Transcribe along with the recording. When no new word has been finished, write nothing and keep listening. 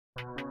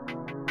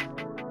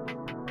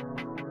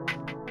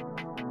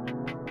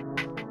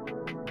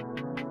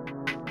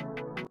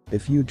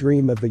If you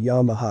dream of a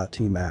Yamaha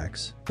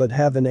Xmax, but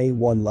have an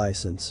A1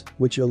 license,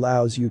 which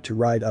allows you to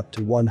ride up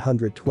to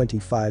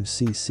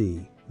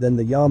 125cc, then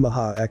the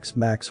Yamaha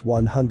Xmax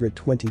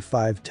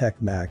 125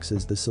 Tech Max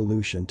is the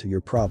solution to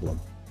your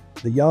problem.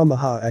 The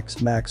Yamaha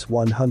Xmax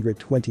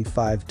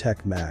 125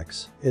 Tech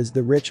Max is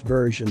the rich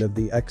version of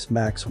the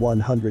Xmax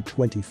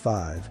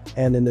 125,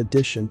 and in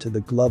addition to the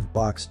glove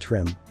box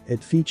trim,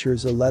 it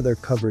features a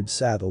leather-covered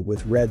saddle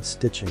with red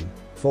stitching,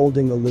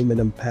 folding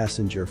aluminum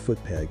passenger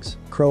footpegs,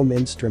 chrome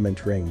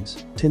instrument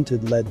rings,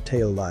 tinted LED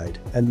taillight,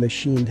 and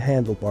machined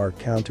handlebar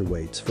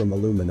counterweights from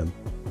aluminum.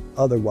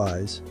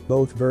 Otherwise,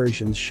 both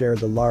versions share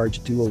the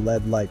large dual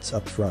LED lights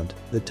up front,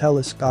 the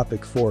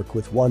telescopic fork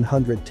with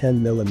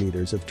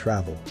 110mm of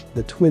travel,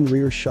 the twin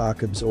rear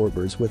shock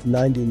absorbers with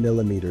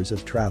 90mm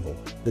of travel,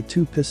 the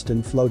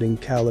two-piston floating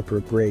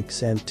caliper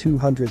brakes and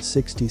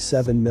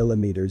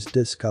 267mm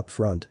disc up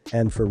front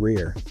and for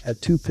rear, a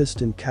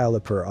two-piston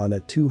caliper on a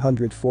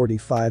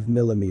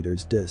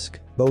 245mm disc,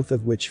 both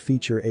of which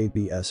feature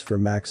ABS for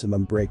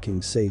maximum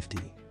braking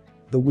safety.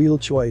 The wheel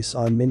choice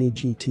on mini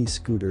GT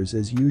scooters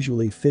is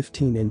usually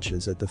 15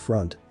 inches at the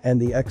front, and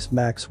the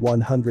Xmax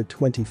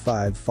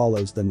 125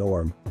 follows the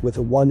norm, with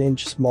a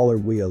 1-inch smaller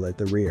wheel at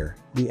the rear.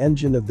 The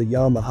engine of the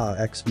Yamaha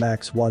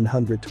Xmax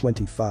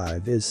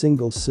 125 is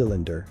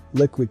single-cylinder,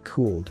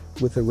 liquid-cooled,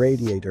 with a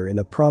radiator in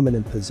a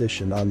prominent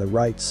position on the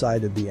right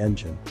side of the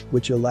engine,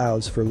 which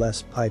allows for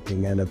less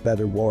piping and a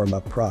better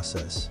warm-up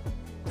process.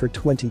 For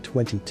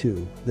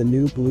 2022, the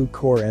new Blue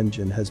Core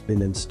engine has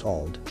been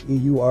installed,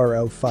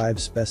 Euro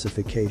 5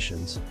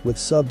 specifications, with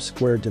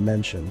sub-square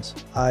dimensions,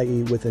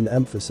 i.e. with an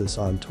emphasis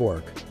on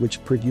torque,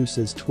 which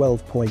produces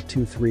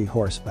 12.23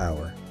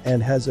 horsepower,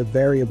 and has a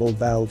variable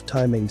valve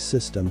timing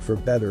system for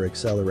better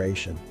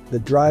acceleration. The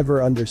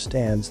driver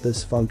understands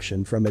this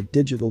function from a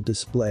digital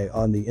display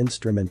on the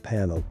instrument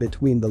panel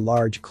between the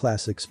large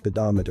classic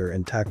speedometer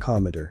and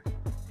tachometer.